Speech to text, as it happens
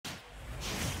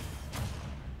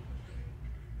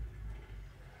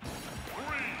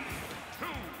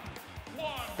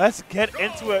Let's get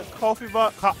into it.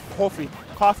 Coffeebug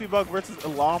versus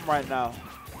Elam right now.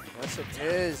 Yes, it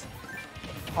is.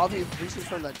 Coffee reaches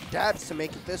from the depths to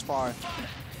make it this far.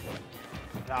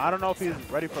 Now, I don't know if he's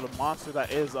ready for the monster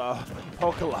that is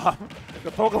Pokelam.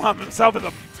 The Pokelam himself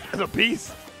is a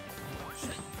beast.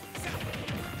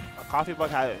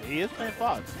 Coffeebug he is playing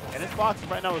Fox, and his Fox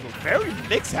right now is very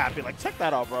mix happy. Like, check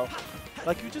that out, bro.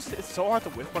 Like, it's so hard to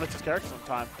whiff when it's his character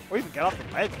sometimes, or even get off the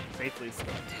ledge safely.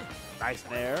 Nice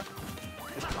nair.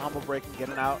 Just combo breaking,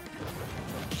 getting out.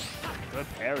 Good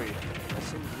parry.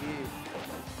 Yes, indeed.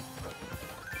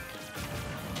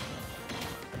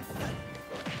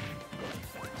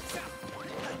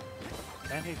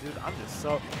 Man, hey, dude, I'm just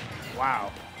so...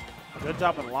 Wow. Good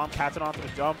job on Elam catching onto the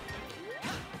jump.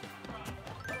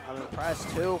 I'm impressed,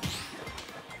 too.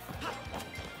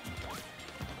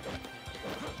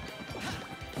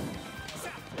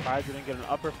 Surprised you didn't get an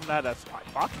upper from that. That's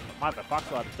Fox. My bad,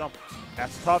 Fox allowed to jump.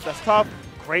 That's tough. That's tough.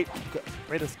 Great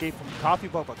escape from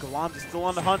Coffeebug, but Elam is still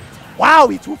on the hunt. Wow,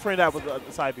 he two-framed that with the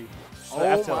side B.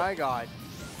 Oh my god.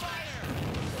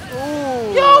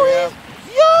 Ooh, Yo, yeah.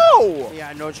 Yo! He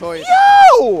had no choice.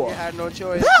 Yo! He had no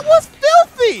choice. That was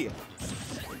filthy!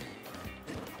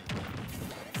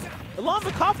 Elam,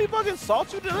 the Coffeebug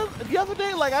insult you the other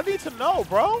day? Like, I need to know,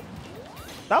 bro.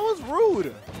 That was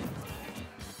rude.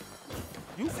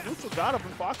 You forgot him,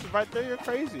 and Fox is right there. You're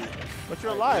crazy. But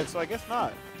you're alive, so I guess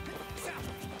not.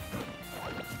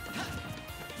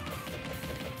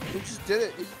 He just did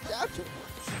it. He just dabbed it.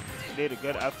 He did a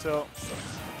good F tilt.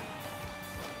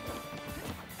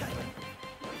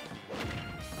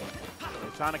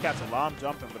 They're trying to catch Elam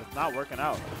jumping, but it's not working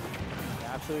out. You're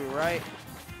absolutely right.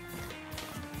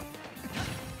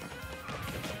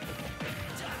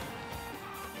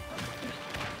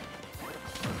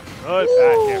 Good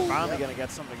back here. Finally gonna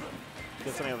get something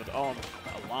of its own.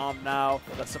 Elam now.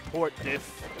 The support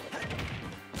diff.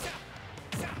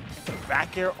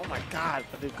 Back here. Oh my god.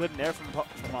 But the good nair from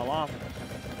Elam.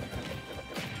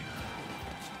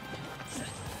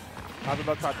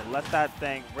 Coffeebug tried to let that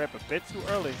thing rip a bit too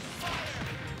early.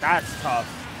 That's tough.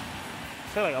 I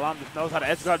feel like Elam just knows how to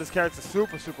edge guard this character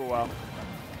super, super well.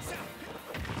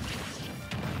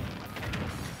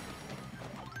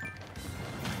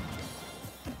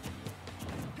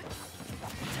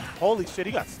 Holy shit,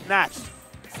 he got snatched.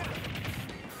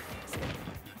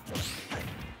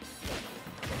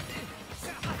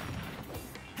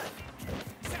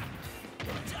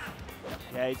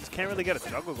 Yeah, he just can't really get a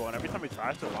juggle going. Every time he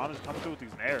tries to, Elam is coming through with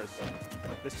these nairs.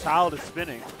 This child is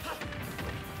spinning.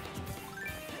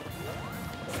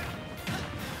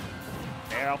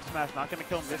 Air up smash, not going to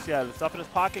kill him just yet. It's up in his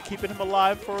pocket, keeping him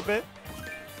alive for a bit.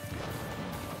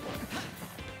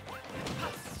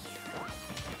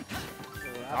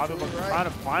 Absolutely right. Trying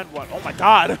to find one. Oh my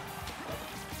god!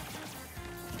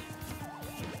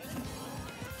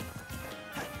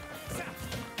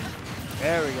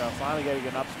 There we go. Finally getting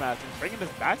an up smash. And bringing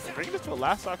this back, bringing this to a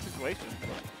last stock situation.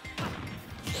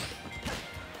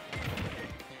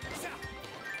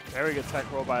 Very good tech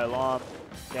roll by Elam.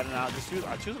 Getting out. Just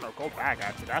choosing to go back,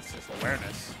 actually. That's just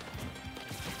awareness.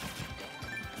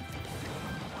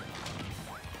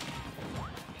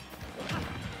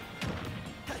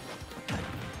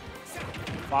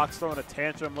 Fox throwing a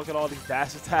tantrum. Look at all these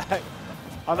dash attacks.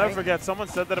 I'll never forget. Someone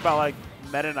said that about like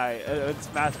Meta Knight in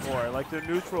Smash 4. Like their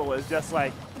neutral is just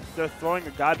like they're throwing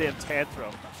a goddamn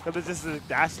tantrum because it's just a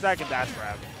dash attack and dash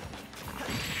grab.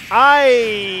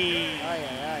 Aye. Aye,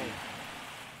 aye, aye.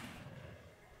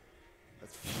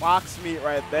 That's Fox meat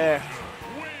right there.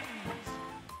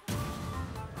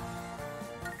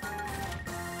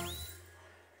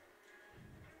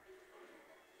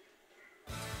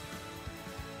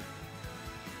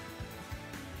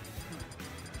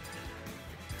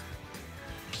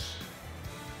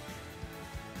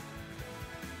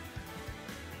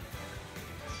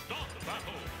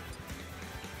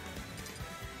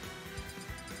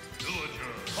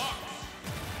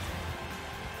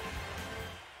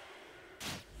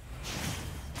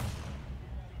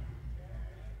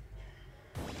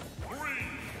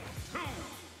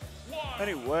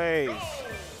 Anyways,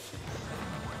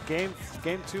 game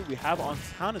 2 we have on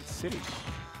Town and City.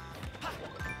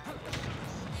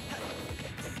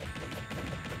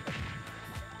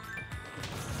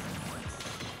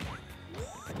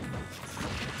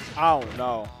 Oh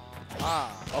no.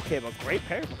 Okay, but great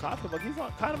parry from Coffeebug. He's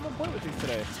kind of on point with these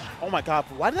today. Oh my god,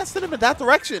 why did that send him in that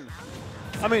direction?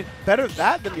 I mean, better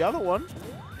that than the other one.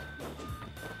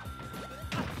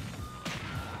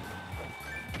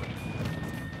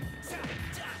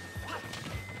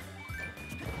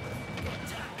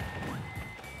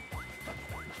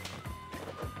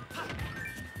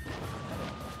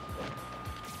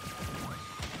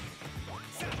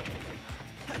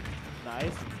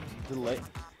 delay.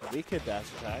 Weak hit dash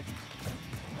attack.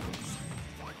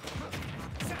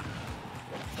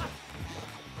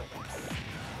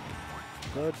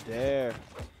 Good dare.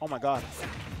 Oh my god.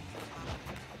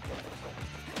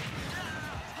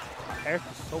 Eric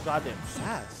is so goddamn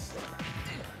fast.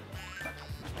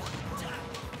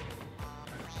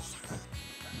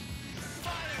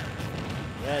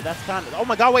 Yeah, that's kind of. Oh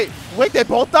my god, wait, they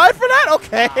both died for that?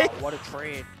 Okay. Wow, what a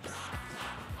trade.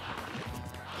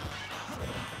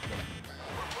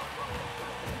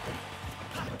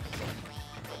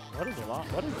 What is Elam?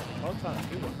 What is Elam trying to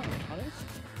do? What kind of punish?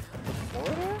 The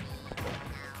Florida?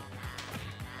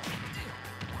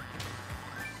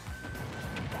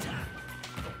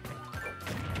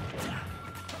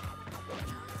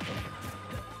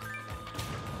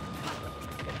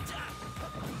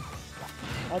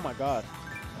 Oh my god.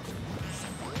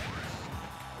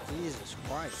 Jesus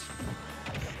Christ.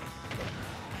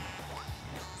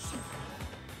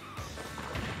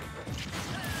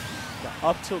 The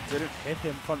up tilt didn't hit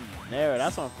him from there.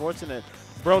 That's unfortunate.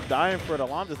 Bro dying for it.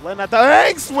 Elam just letting out the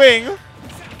egg swing. He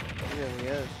really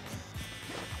is.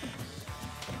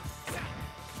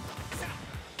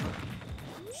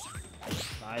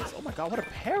 Nice. Oh my god, what a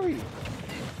parry.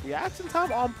 Reaction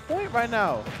time on point right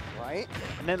now. Right?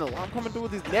 And then Elam coming through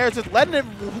with these nairs, just letting it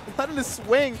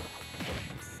swing.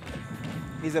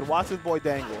 He said, watch this boy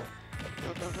dangle.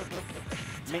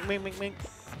 Mink, mink, mink, mink.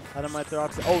 Out of my throw.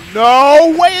 Oh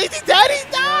no! Wait, he's dead!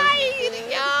 He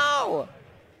died! Yo!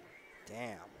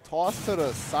 Damn. Toss to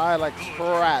the side like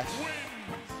trash.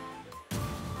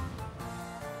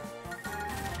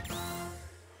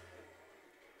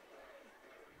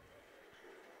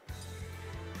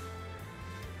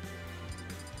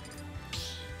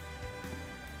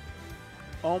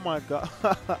 Oh my god.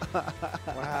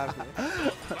 What happened?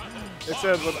 It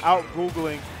says without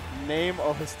Googling, name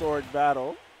a historic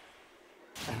battle.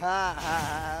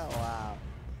 Wow.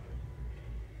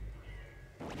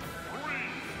 3,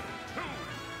 2,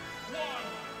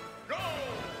 1, go!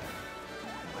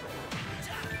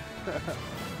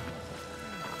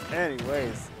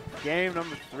 Anyways, game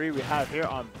number 3 we have here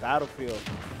on Battlefield.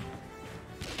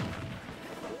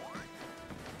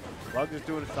 Bug is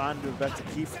doing trying to do his best to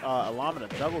keep Elam in a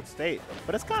juggled state.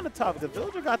 But it's kind of tough. The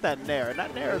villager got that nair, and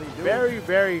that nair is very,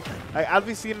 very, like, as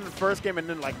we've seen in the first game and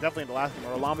then like definitely in the last game,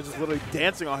 where Elam is just literally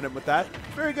dancing on him with that.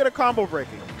 Very good at combo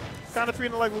breaking. Kind of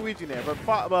treating it like Luigi nair, but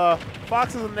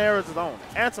Fox's nair is his own.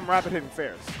 And some rapid hitting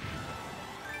fairs.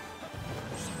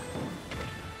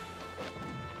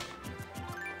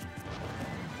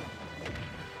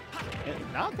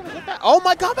 And not gonna get that. Oh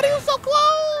my god, but he was so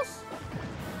close!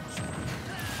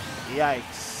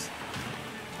 Yikes.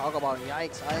 Talk about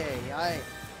yikes. Aye, aye.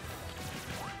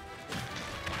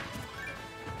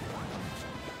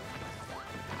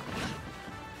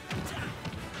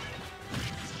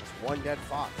 One dead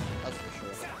fox, that's for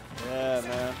sure. Yeah,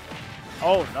 man.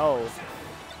 Oh, no.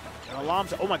 And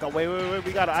Elam's, oh my god, wait.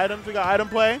 We got items. We got item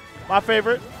play. My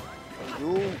favorite.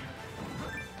 Ooh.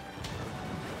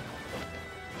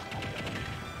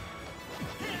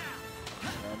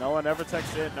 No one ever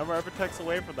texts in. Never ever texts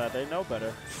away from that. They know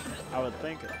better. I would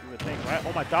think. You would think, right?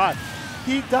 Oh my god.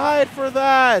 He died for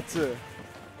that.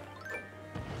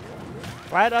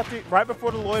 Right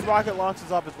before the Lloyd rocket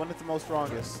launches up is when it's the most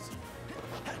strongest.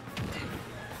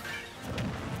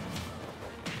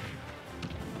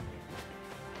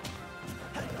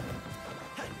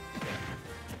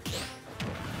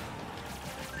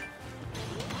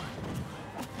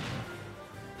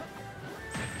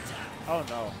 Oh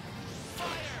no.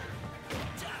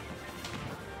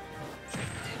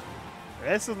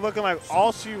 This is looking like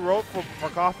all she wrote for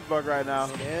coffeebug right now.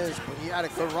 It is, but he had a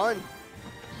good run.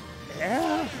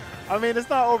 Yeah. I mean, it's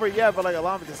not over yet, but like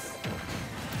Elam just.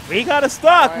 We got it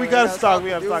stuck. Right, we got it stuck.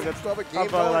 We got got it stuck. stuck. My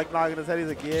brother like knocking his head. He's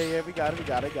like, yeah, we got it.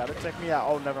 Check me out.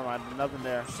 Oh, never mind. Nothing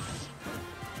there.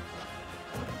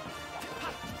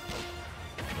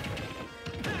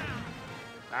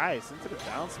 Nice. Into the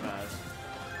down smash.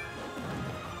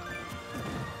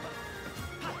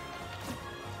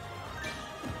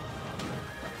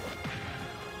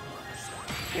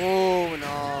 Oh,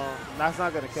 no. That's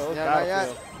not going to kill. It's Yeah, not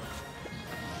Battlefield. yet.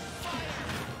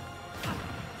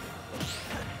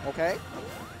 Okay.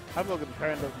 I'm looking at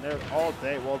comparing those nerves all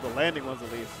day. Well, the landing ones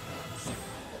at least.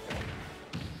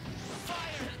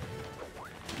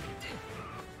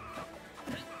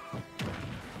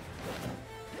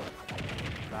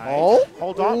 Nice. Oh?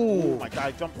 Hold on. Ooh. Oh my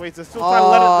god, jump waits. They're still trying to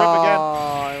let it rip again.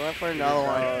 Oh, I went for another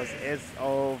one. It's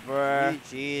over.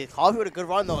 GG. Coffee with a good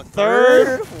run though.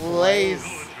 Third place.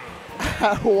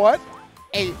 What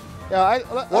a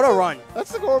What a run.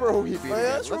 Let's go over who he beat.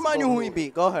 Let's remind you who he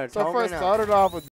beat. Go ahead. So Tell him first right now. started off with